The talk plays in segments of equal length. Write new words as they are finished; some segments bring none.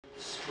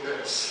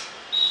students,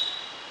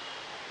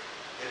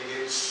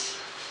 delegates,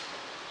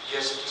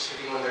 guests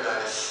sitting on the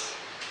dais,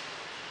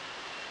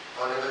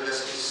 Honorable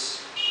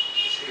Justice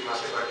Shri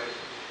Mase Patil,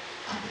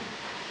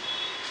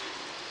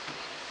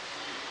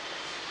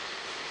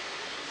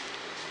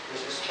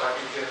 Mrs.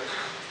 Patil,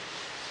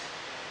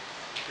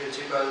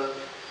 Principal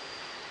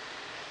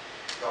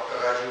Dr.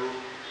 Raju,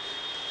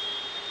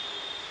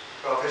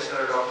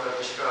 Professor Dr.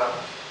 Mishra,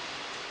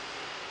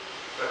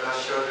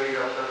 Prakash Chaudhary,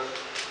 Dr.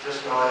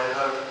 just now I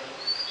heard,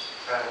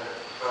 and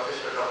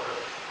Professor Dr.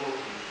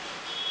 Murthy.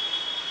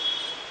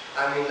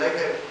 I am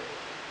enlightened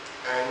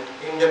and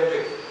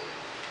indebted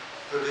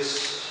to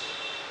this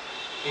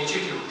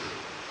institute.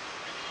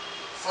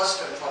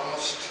 First and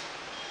foremost,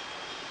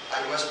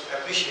 I must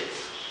appreciate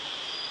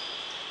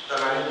the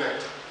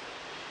management,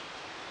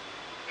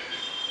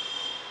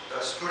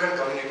 the student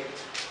community,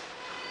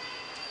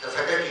 the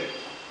faculty,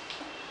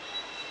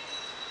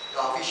 the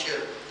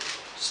official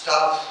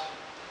staff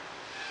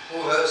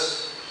who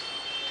has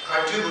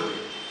contributed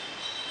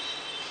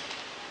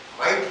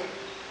mightily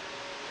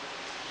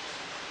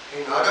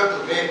in order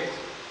to make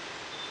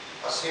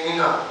a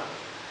seminar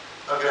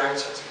a grand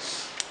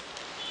success.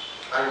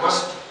 I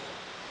must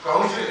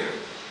congratulate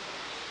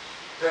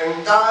the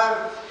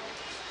entire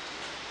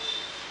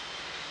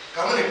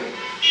community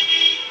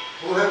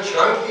who have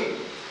jointly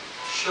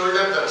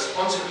shouldered the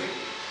responsibility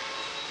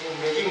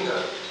in making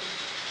the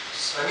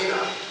seminar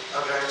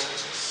a grand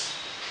success.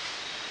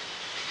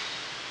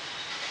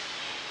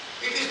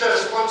 It is the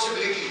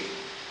responsibility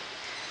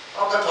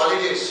of the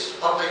colleges,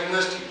 of the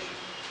university,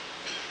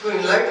 to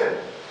enlighten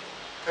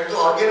and to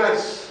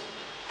organize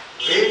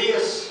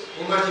various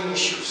emerging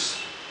issues.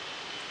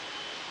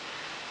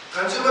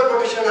 Consumer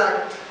Protection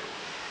Act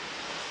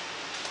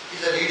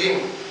is a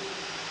leading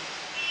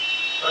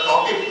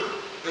topic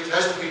which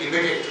has to be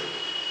debated.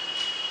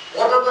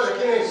 What are the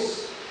lacunae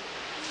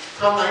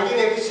from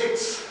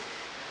 1986?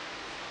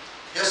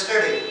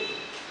 Yesterday,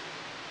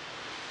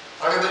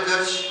 Honorable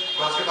Judge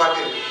Mase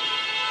Patil,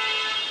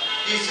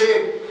 he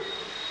said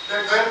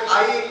that when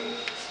I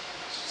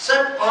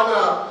sat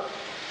on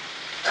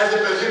as the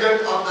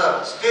President of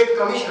the State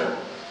Commission,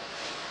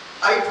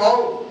 I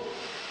found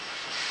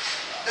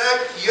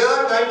that year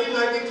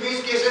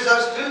 1993's cases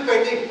are still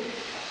pending,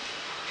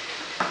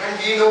 and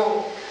we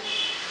know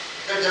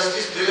that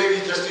justice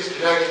delayed is justice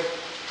denied.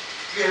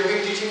 We have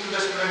been teaching to the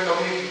student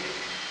community.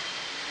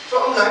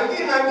 From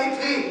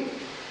 1993,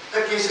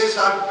 the cases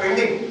are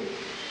pending,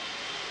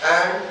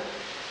 and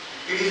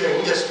it is an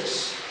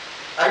injustice.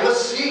 I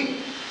must see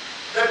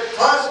that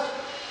first,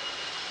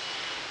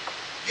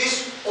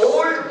 these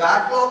old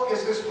backlog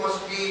cases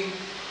must be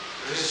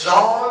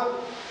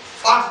resolved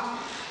fast.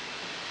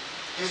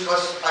 This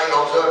was, I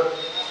observed,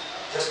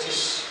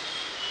 Justice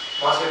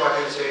Mase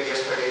Patil said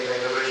yesterday in the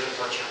inauguration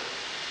function.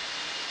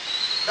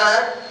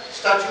 That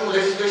statute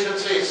legislation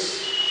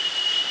says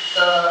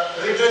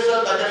the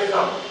redressal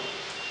mechanism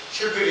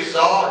should be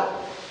resolved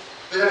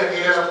within a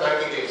period of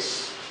 90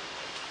 days.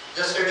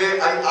 Yesterday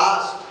I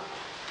asked,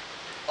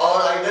 or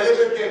I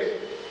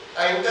deliberated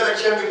an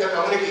interaction with the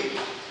community,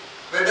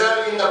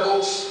 whether in the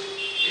books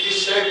it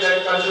is said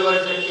that consumer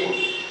is a king.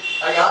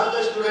 I asked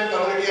the student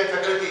community and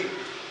faculty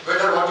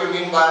whether what you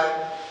mean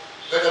by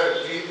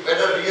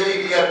whether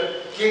really we are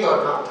king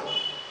or not.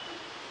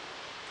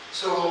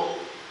 So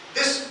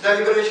this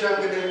deliberation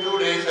within 2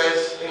 days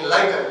has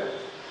enlightened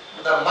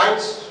the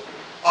minds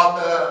of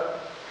the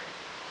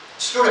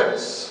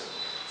students,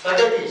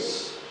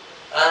 faculties,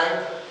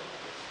 and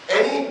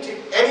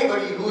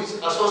anybody who is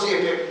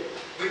associated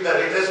with the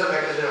redressal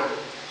mechanism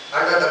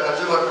under the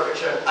Consumer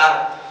Protection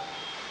Act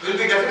will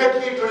be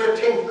definitely to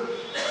think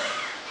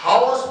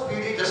how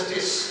speedy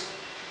justice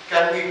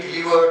can be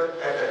delivered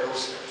at the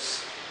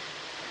doorsteps.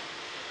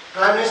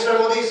 Prime Minister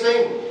Modi is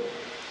saying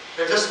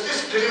the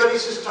justice delivery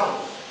system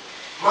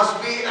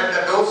must be at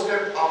the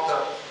doorstep of the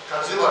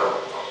consumer,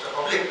 of the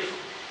public.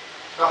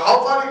 Now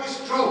how far it is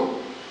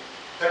true,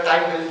 the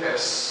time will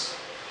pass.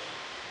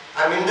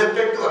 I am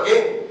indebted to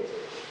again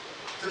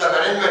to the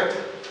management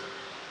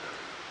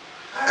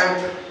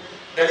and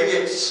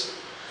delegates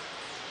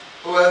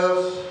who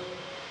have,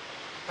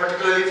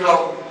 particularly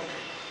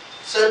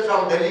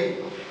from Delhi,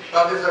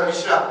 Professor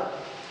Mishra.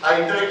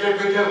 I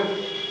interacted with him,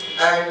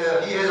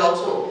 and he has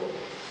also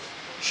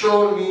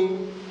shown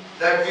me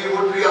that we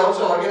would be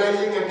also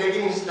organizing and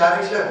taking his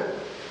direction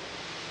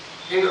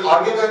in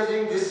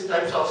organizing these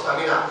types of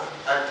seminar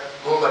at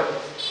Mumbai.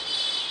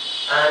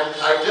 And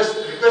I just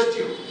request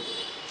you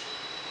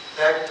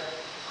that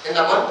in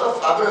the month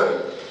of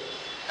February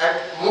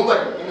at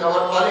Mumbai in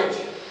our college,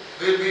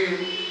 we will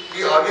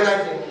be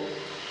organizing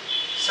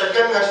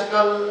second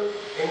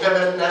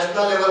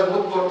international level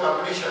moot court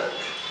competition.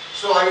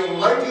 So I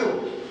invite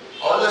you,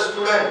 all the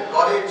students,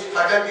 college,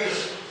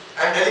 faculties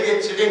and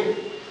delegates sitting,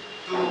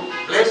 to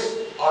bless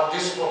on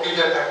this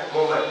occasion at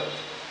Mumbai.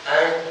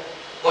 And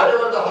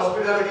whatever the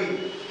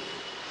hospitality,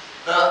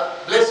 the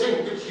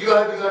blessing which you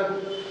have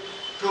given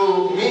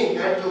to me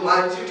and to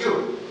my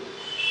institute,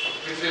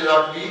 which will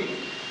not be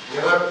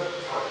never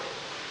forgotten.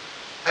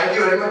 Thank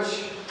you very much.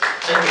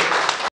 Thank you.